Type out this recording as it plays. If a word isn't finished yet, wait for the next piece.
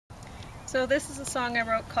So this is a song I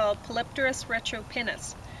wrote called Polypterus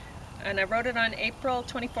retropinnus, and I wrote it on April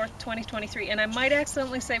 24th, 2023. And I might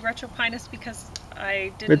accidentally say retropinnus because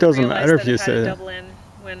I didn't It doesn't realize matter that if you it had say a that. double N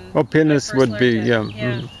when Well, I pinnus first would learned be, it. yeah.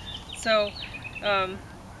 Yeah. So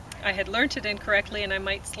I had learned it incorrectly, and I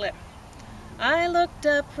might slip. I looked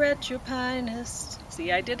up retropinnus.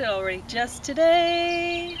 See, I did it already just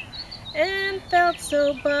today, and felt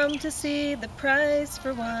so bummed to see the price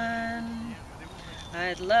for one.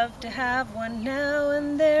 I'd love to have one now,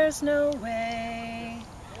 and there's no way.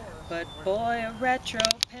 But boy, a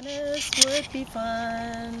retropinnus would be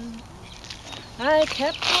fun. I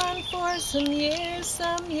kept one for some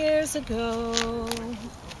years ago.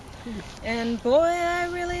 And boy, I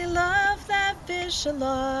really love that fish a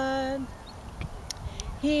lot.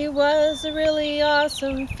 He was a really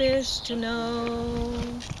awesome fish to know.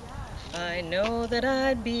 I know that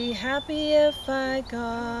I'd be happy if I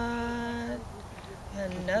got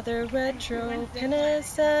another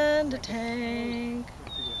retropinnus and a tank.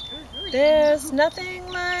 There's nothing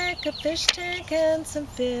like a fish tank and some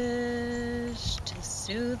fish to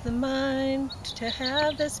soothe the mind. To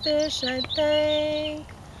have this fish I'd thank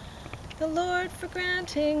the Lord for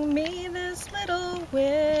granting me this little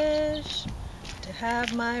wish, to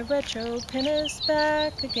have my retropinnus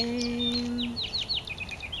back again,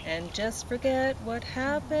 and just forget what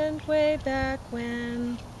happened way back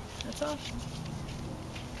when. That's all.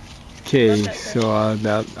 Okay, so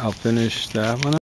I'll finish that one.